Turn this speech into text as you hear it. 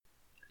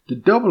The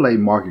AA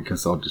Market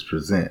Consultants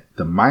present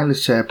the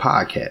Mindless Chat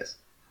Podcast,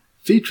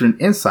 featuring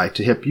insight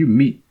to help you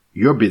meet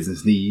your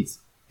business needs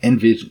and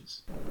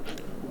visions.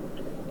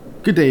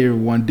 Good day,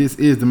 everyone. This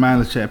is the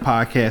Mindless Chat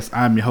Podcast.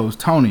 I'm your host,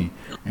 Tony,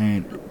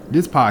 and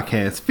this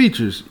podcast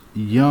features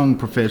young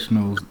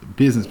professionals,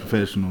 business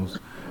professionals,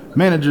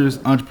 managers,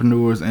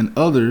 entrepreneurs, and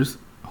others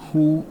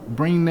who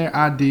bring their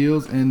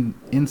ideals and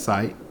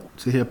insight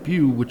to help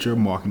you with your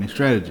marketing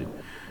strategy.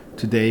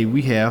 Today,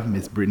 we have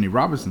Miss Brittany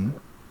Robinson.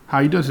 How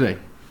are you doing today?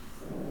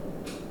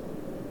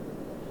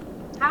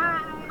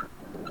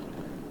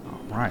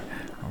 All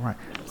right.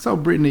 So,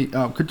 Brittany,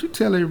 could you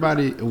tell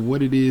everybody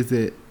what it is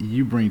that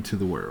you bring to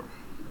the world?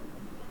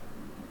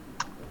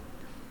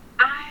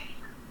 I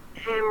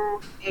am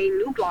a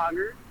new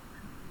blogger.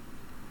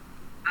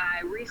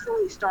 I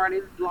recently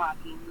started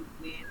blogging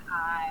when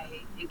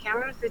I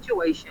encountered a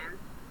situation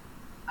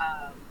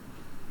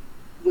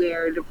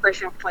where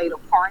depression played a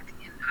part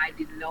and I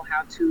didn't know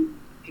how to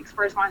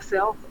express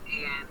myself,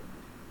 and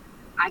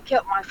I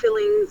kept my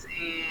feelings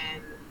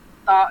and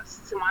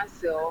thoughts to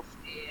myself,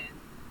 and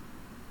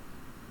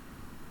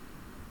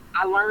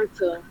I learned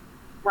to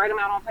write them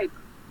out on paper.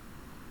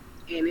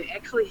 And it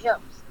actually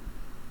helps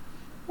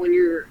when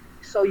you're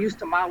so used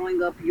to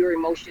modeling up your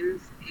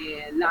emotions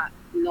and not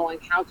knowing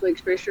how to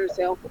express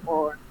yourself,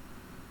 or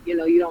you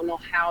don't know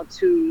how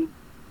to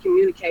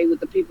communicate with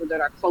the people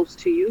that are close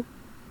to you.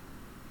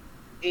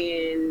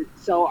 And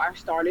so I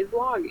started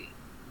blogging.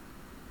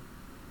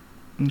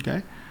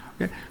 Okay.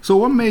 So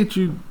what made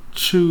you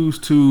choose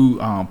to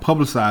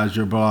publicize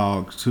your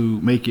blog to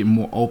make it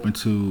more open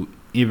to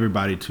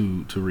everybody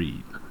to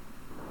read?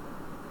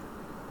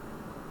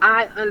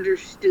 I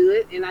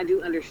understood, and I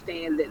do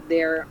understand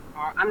that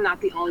I'm not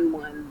the only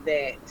one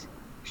that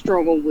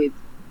struggle with,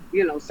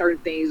 certain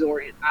things,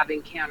 or I've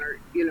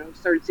encountered,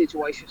 certain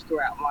situations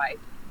throughout life.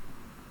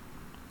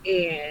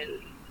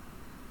 And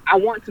I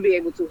want to be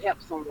able to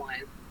help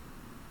someone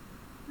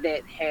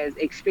that has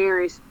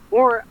experienced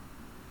or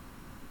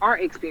are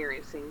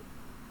experiencing,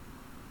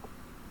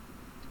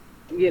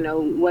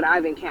 what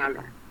I've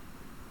encountered.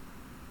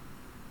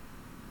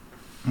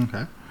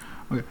 Okay.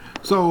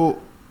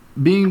 So,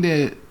 being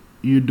that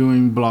you're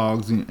doing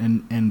blogs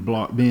and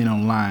being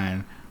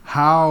online,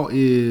 how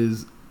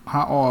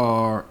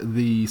are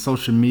the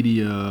social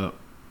media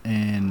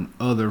and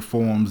other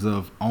forms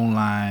of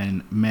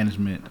online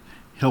management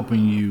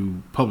helping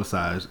you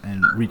publicize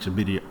and reach a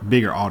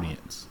bigger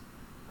audience?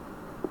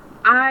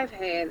 I've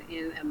had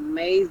an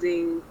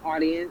amazing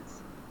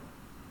audience,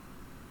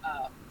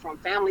 from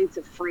family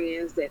to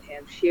friends that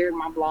have shared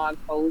my blog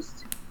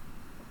post.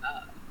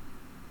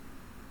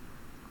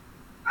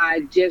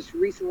 I just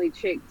recently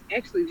checked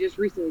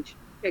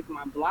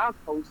my blog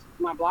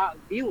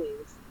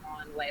viewings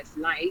on last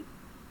night,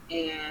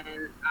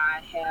 and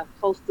I have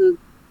close to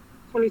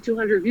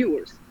 2,200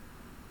 viewers.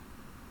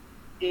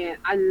 And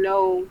I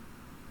know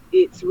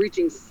it's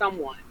reaching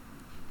someone.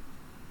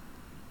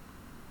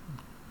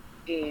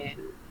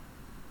 And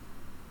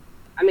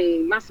I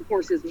mean, my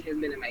support system has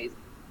been amazing.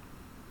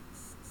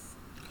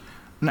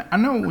 Now, I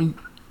know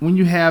when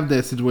you have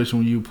that situation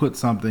when you put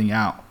something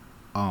out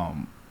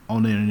on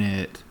the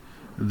internet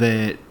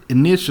that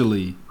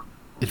initially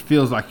it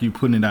feels like you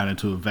putting it out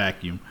into a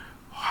vacuum.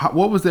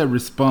 What was that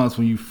response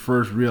when you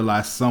first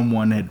realized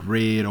someone had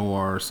read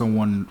or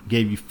someone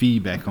gave you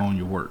feedback on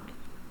your work?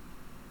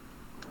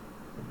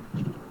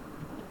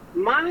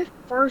 My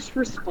first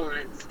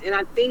response, and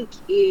I think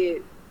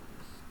it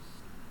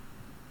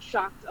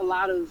shocked a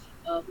lot of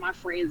my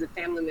friends and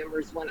family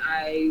members, when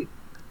I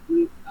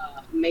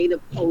made a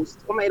post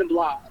or made a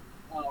blog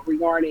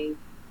regarding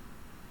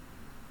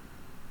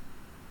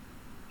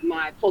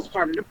my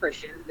postpartum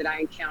depression that I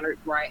encountered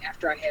right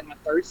after I had my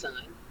third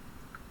son,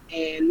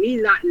 and me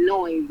not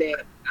knowing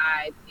that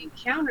I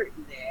encountered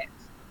that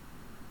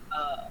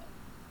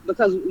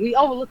because we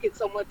overlook it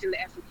so much in the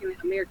African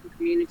American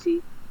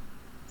community,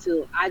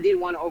 so I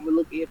didn't want to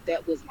overlook it if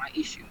that was my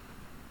issue.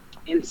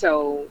 And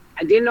so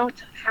I didn't know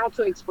how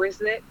to express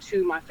that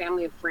to my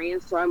family and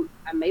friends, so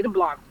I made a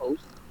blog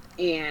post,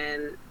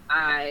 and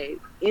I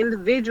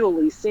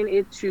individually sent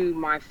it to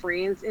my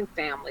friends and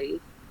family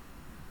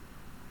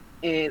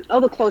and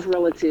other close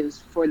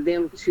relatives for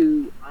them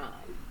to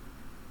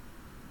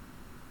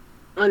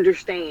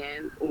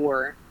understand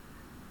or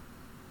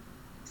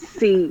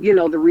see,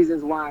 the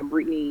reasons why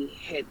Brittany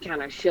had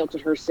kind of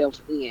sheltered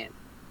herself in.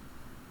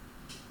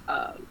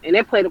 And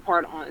that played a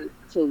part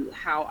to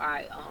how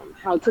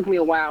it took me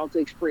a while to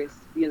express,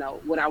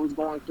 what I was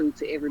going through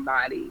to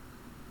everybody,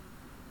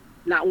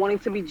 not wanting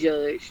to be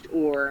judged,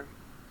 or,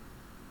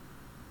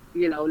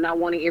 not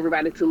wanting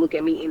everybody to look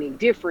at me any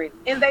different.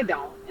 And they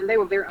don't. And they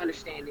were very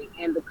understanding.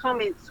 And the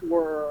comments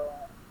were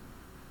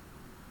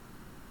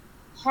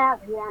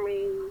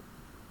heartwarming.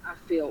 I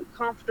felt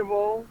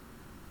comfortable.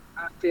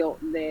 I felt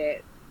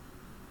that,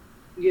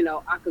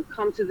 I could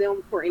come to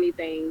them for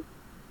anything.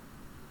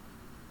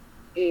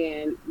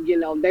 And,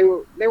 they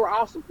were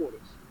all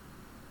supporters.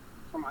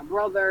 From my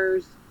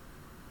brothers,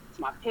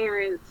 to my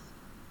parents,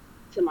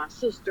 to my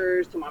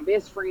sisters, to my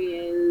best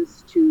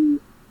friends, to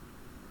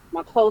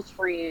my close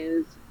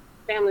friends,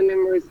 family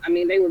members. I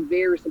mean, they were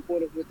very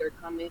supportive with their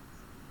comments,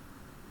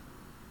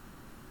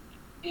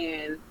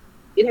 and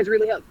it has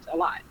really helped a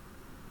lot.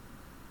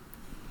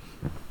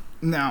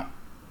 Now,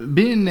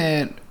 being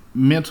that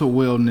mental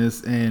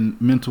wellness and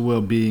mental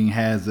well-being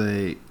has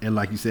and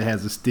like you said,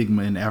 has a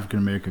stigma in the African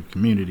American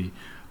community,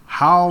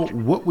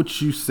 what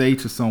would you say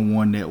to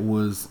someone that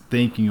was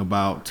thinking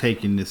about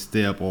taking this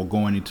step or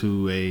going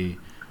into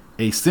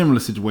a similar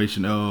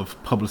situation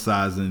of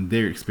publicizing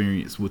their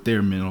experience with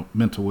their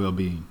mental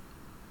well-being?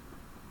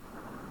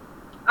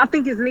 I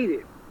think it's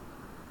needed.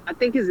 I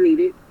think it's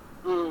needed.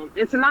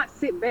 And to not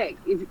sit back.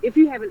 If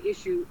you have an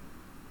issue,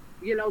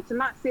 to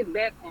not sit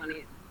back on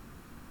it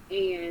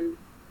and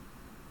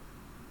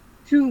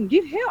to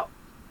get help.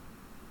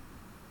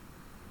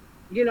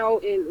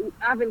 And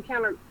I've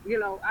encountered,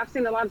 I've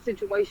seen a lot of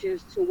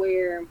situations to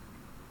where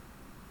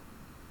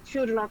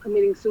children are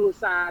committing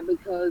suicide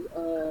because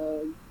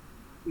of,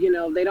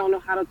 they don't know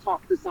how to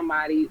talk to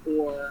somebody,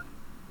 or,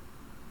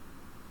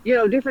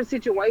 different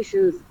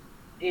situations.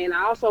 And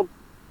I also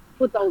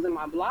put those in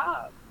my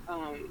blog.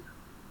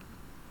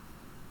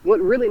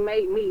 What really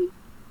made me,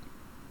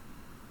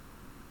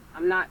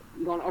 I'm not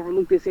going to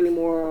overlook this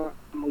anymore,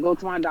 I'm going to go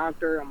to my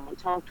doctor, I'm going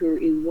to talk to her,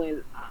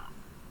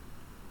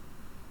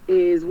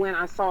 is when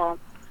I saw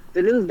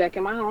the news back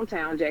in my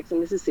hometown, Jackson,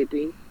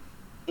 Mississippi,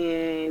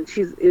 and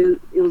it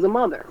was a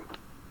mother,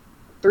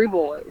 3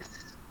 boys,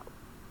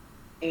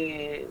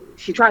 and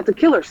she tried to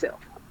kill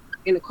herself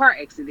in a car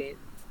accident,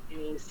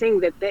 and seeing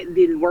that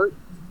didn't work,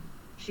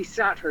 she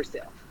shot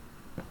herself,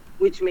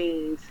 which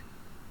means,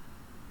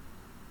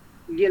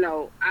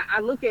 I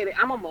look at it,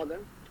 I'm a mother,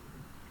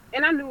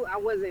 and I knew I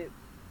wasn't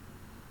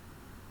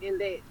in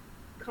that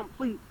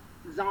complete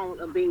zone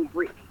of being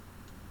Britney.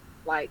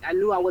 Like, I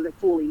knew I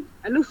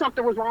knew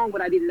something was wrong,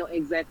 but I didn't know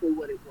exactly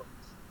what it was.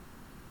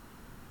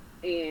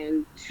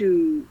 And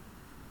to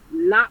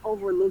not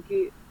overlook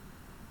it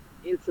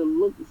and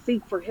to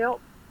seek for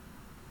help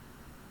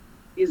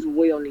is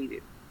well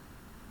needed.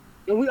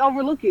 And we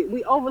overlook it.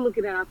 We overlook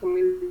it in our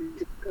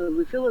community because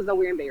we feel as though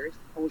we're embarrassed,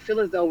 or we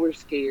feel as though we're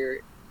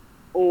scared,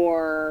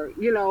 or,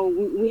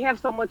 we have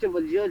so much of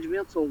a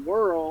judgmental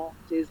world.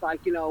 It's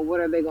like, what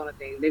are they going to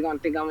think? They're going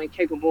to think I'm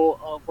incapable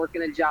of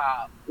working a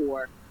job,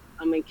 or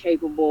I'm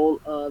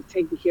incapable of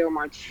taking care of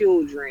my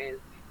children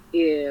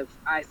if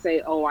I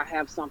say, oh, I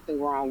have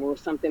something wrong, or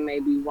something may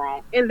be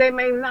wrong. And that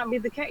may not be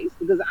the case,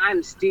 because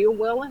I'm still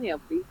well and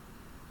healthy.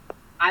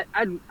 I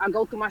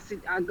go through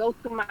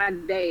my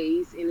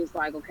days, and it's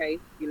like, okay,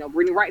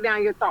 Brittany, write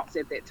down your thoughts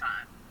at that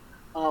time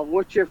of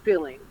what you're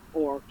feeling,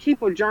 or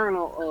keep a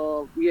journal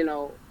of,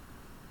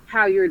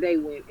 how your day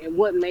went and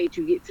what made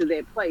you get to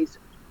that place,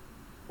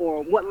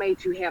 or what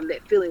made you have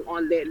that feeling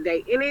on that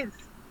day. And it's,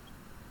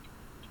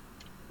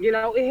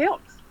 it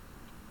helps.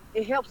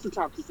 It helps to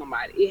talk to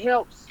somebody. It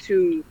helps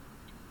to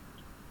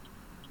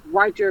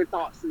write your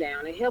thoughts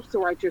down. It helps to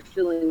write your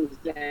feelings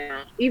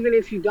down. Even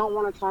if you don't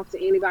want to talk to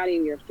anybody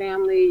in your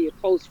family, your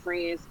close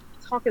friends,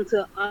 talking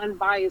to an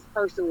unbiased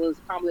person was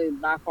probably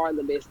by far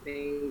the best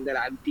thing that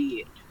I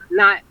did.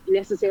 Not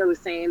necessarily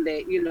saying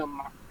that,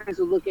 my friends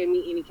would look at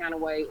me any kind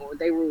of way, or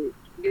they were,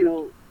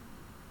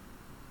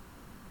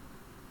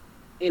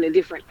 in a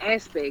different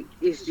aspect.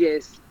 It's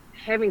just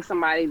having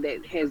somebody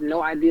that has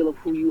no idea of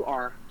who you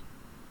are,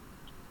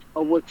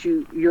 or what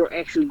you're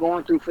actually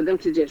going through, for them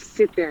to just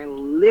sit there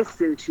and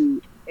listen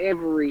to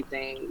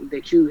everything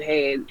that you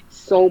had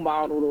so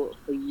bottled up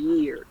for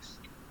years.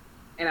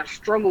 And I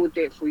struggled with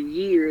that for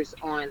years,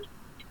 on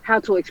how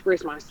to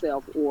express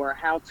myself, or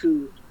how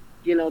to,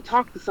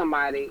 talk to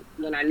somebody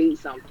when I need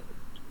something.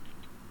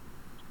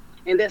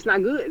 And that's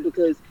not good,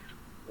 because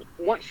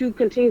once you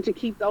continue to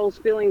keep those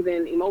feelings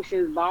and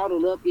emotions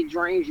bottled up, it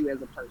drains you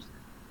as a person.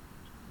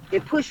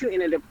 It puts you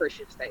in a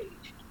depression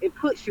stage. It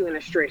puts you in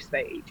a stress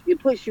stage. It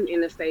puts you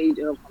in a stage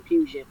of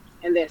confusion,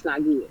 and that's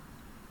not good,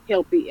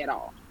 healthy at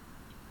all.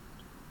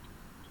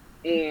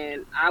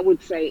 And I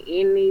would say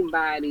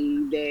anybody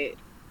that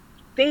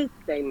think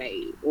they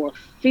may, or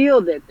feel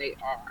that they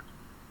are,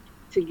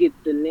 to get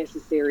the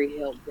necessary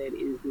help that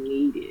is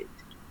needed.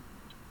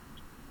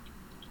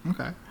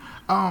 Okay.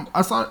 I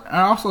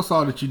also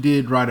saw that you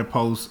did write a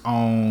post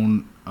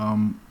on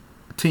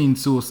teen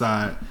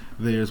suicide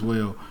there as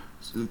well.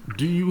 So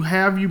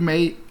have you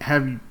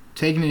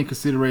taken into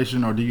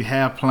consideration, or do you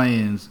have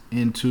plans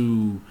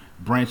into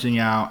branching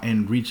out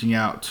and reaching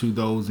out to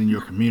those in your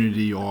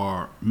community,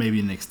 or maybe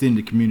an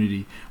extended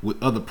community,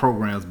 with other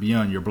programs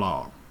beyond your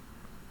blog?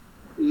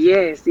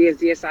 Yes,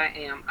 I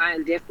am. I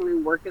am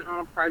definitely working on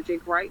a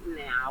project right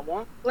now. I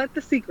won't let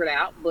the secret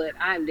out, but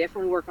I am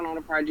definitely working on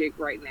a project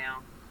right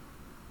now.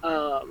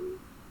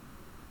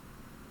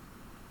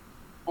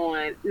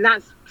 On,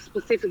 not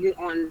specifically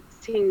on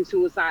teen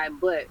suicide,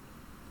 but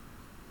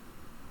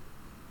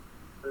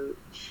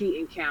she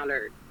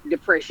encountered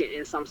depression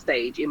in some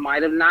stage. It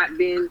might have not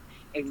been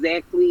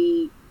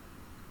exactly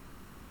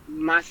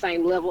my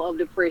same level of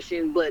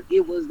depression, but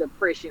it was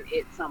depression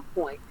at some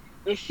point.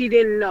 And she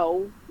didn't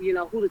know,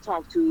 who to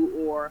talk to,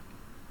 or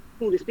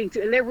who to speak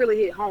to, and that really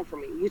hit home for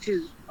me, which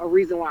is a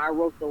reason why I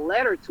wrote the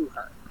letter to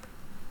her.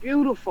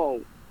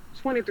 Beautiful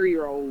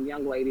 23-year-old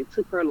young lady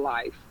took her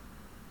life.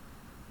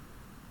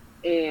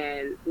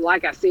 And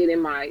like I said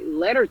in my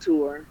letter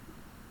to her,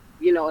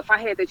 you know, if I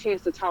had the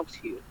chance to talk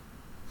to you,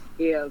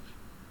 if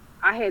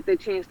I had the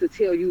chance to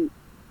tell you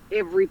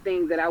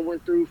everything that I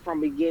went through from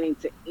beginning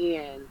to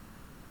end,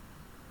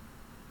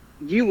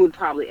 you would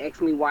probably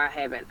ask me why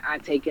haven't I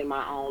taken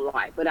my own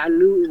life. But I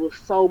knew it was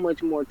so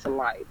much more to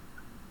life.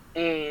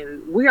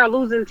 And we are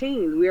losing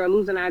teens. We are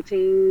losing our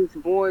teens,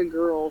 boy,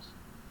 girls,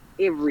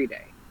 every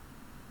day.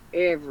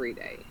 Every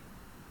day.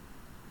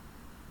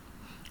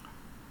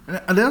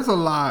 And there's a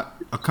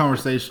lot of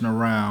conversation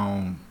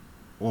around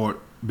or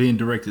being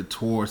directed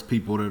towards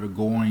people that are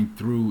going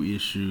through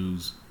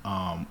issues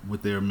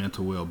with their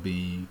mental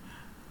well-being.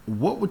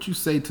 What would you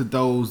say to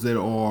those that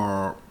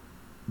are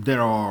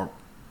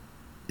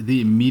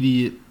the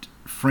immediate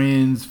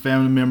friends,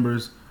 family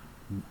members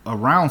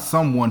around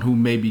someone who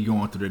may be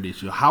going through that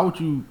issue?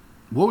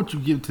 What would you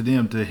give to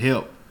them to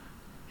help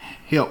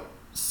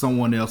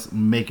someone else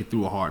make it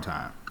through a hard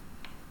time?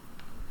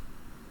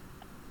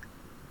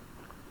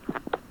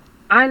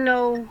 I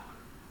know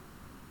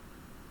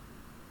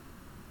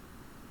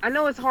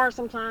it's hard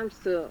sometimes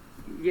to,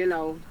 you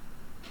know,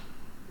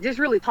 just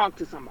really talk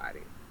to somebody.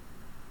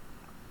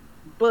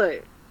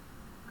 But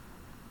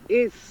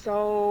it's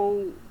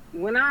so,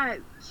 when I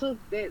took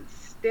that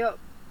step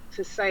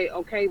to say,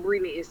 okay,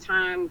 Brittany, it's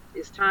time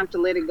to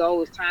let it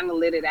go, it's time to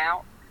let it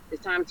out,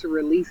 it's time to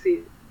release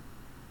it.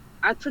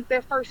 I took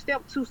that first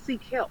step to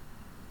seek help.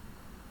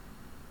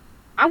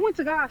 I went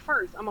to God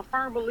first. I'm a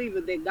firm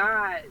believer that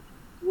God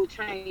will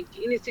change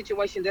any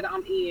situation that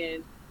I'm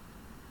in,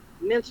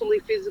 mentally,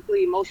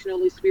 physically,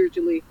 emotionally,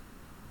 spiritually.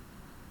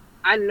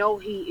 I know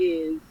He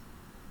is,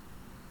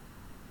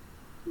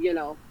 you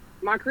know,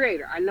 my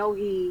creator. I know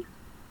He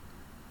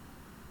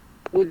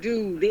will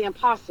do the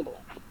impossible.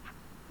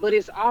 But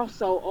it's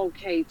also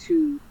okay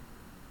to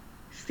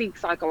seek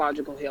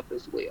psychological help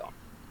as well.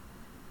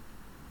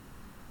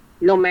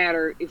 No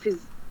matter if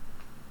it's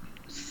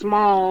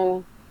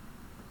small,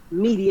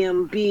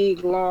 medium,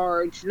 big,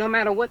 large, no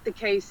matter what the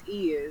case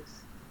is,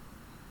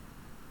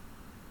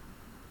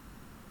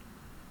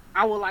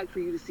 I would like for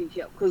you to seek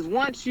help. Because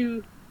once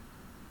you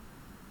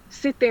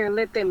sit there and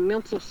let that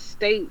mental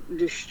state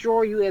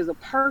destroy you as a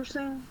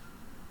person,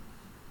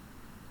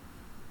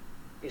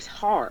 it's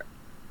hard.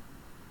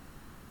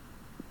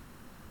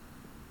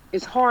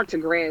 It's hard to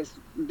grasp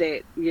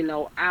that, you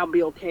know, I'll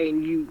be okay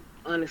and you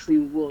honestly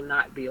will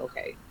not be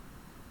okay.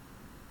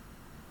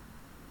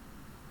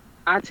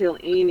 I tell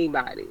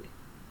anybody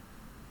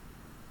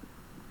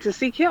to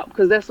seek help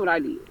because that's what I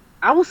did.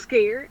 I was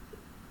scared.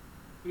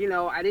 You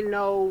know, I didn't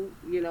know,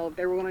 you know, if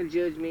they were going to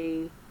judge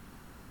me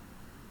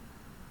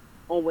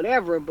or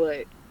whatever,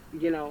 but,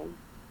 you know,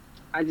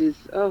 I just,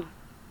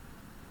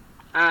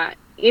 I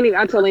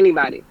tell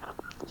anybody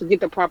to get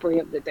the proper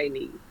help that they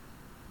need.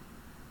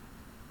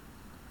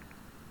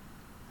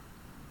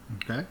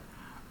 Okay.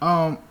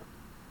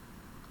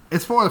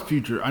 As far as the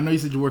future, I know you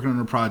said you're working on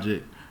a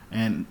project,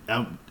 and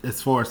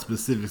as far as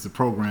specifics of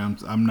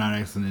programs, I'm not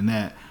asking in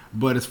that.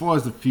 But as far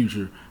as the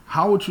future,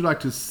 how would you like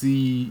to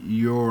see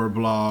your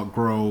blog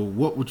grow?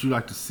 What would you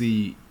like to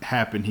see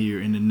happen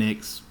here in the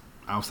next,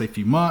 I would say,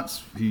 few months,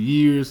 few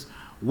years,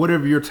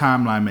 whatever your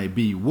timeline may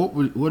be?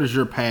 What is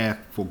your path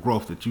for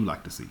growth that you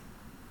like to see?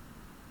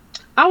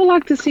 I would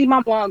like to see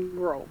my blog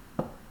grow.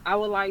 I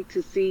would like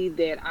to see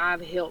that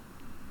I've helped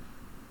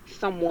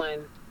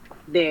someone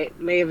that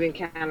may have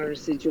encountered a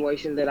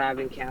situation that I've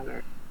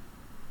encountered.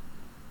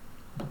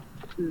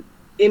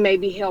 It may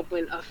be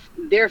helping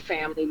their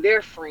family,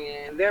 their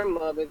friend, their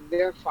mother,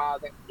 their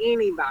father,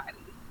 anybody.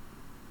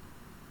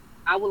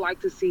 I would like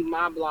to see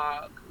my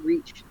blog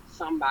reach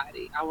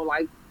somebody. I would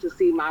like to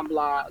see my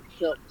blog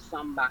help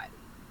somebody.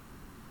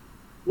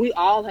 We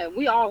all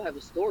have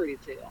a story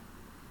to tell.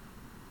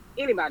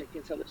 Anybody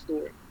can tell a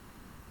story.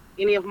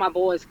 Any of my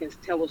boys can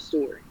tell a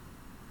story.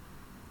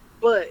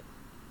 But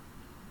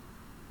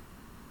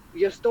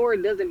your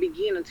story doesn't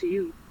begin until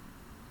you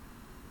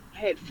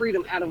had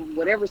freedom out of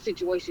whatever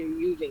situation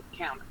you've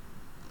encountered.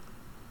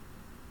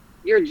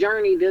 Your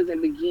journey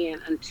doesn't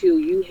begin until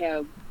you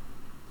have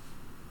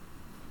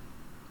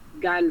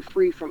gotten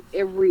free from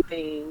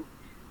everything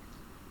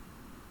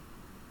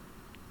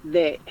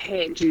that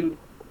had you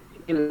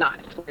in a knot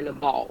or in a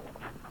ball.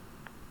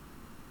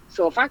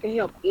 So if I can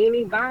help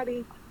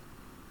anybody,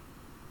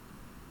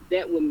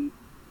 that would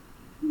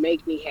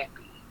make me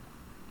happy.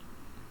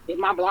 If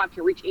my blog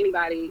can reach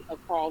anybody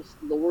across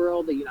the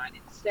world, the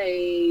United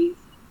States,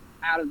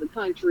 out of the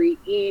country,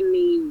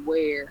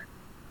 anywhere,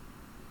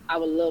 I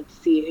would love to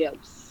see it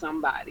help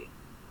somebody.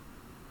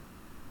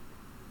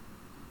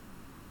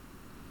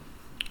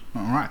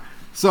 All right.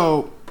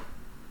 So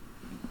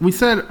we've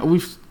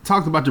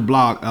talked about your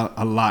blog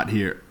a lot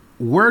here.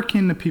 Where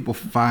can the people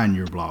find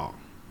your blog?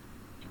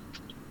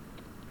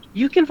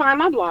 You can find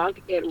my blog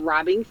at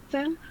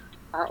Robinson,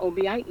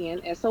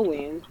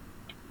 ROBINSON,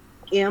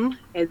 M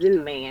as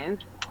in man,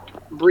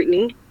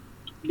 Brittany,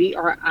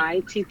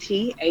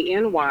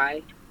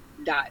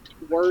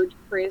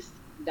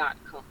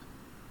 BRITTANY.wordpress.com.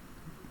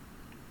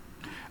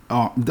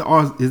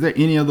 Is there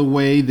any other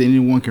way that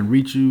anyone can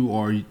reach you,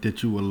 or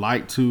that you would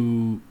like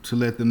to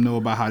let them know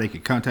about how they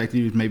can contact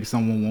you? If maybe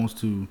someone wants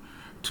to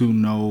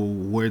know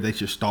where they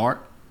should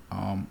start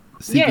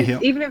seeking Yes,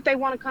 help. even if they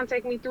want to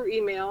contact me through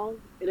email,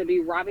 it'll be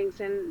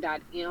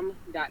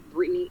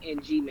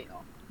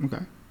robinson.m.brittany@gmail. Okay.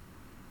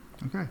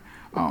 Okay.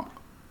 Uh,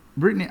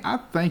 Brittany, I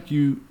thank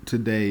you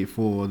today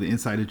for the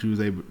insight that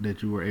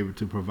you were able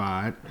to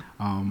provide.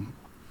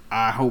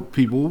 I hope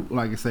people,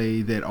 like I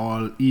say, that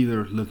are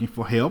either looking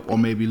for help or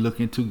maybe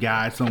looking to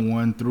guide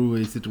someone through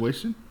a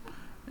situation,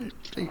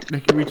 they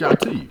can reach out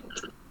to you.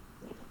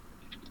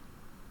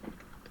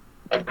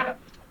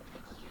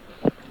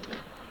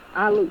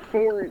 I look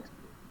forward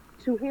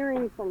to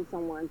hearing from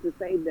someone to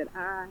say that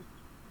I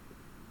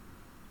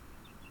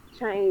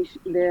changed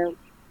their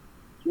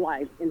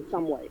life in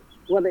some way,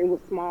 whether it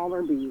was small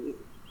or big.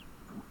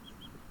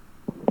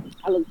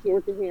 I look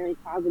forward to hearing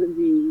positive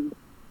views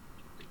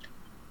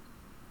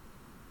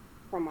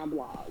from my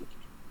blog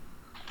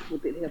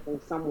with it helping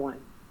someone.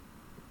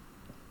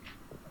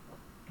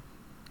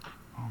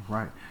 All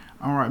right.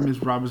 All right,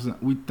 Ms. Robinson,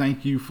 we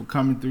thank you for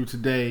coming through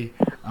today.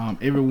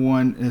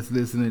 Everyone that's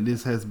listening,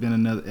 this has been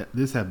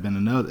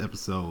another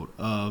episode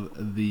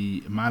of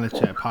the Mindless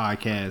Chat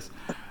podcast.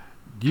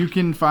 You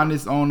can find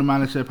this on the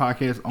Mindless Chat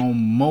podcast on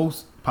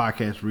most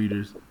podcast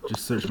readers.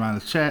 Just search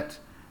Mindless Chat.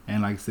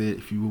 And like I said,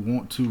 if you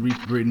want to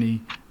reach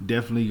Brittany,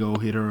 definitely go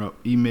hit her up,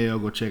 email,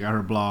 go check out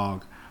her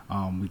blog.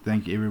 We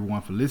thank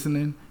everyone for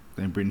listening.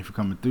 Thank Brittany for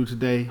coming through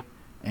today.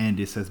 And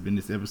this has been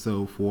this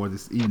episode for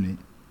this evening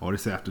or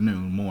this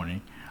afternoon,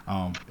 morning.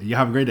 You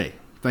have a great day.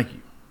 Thank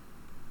you.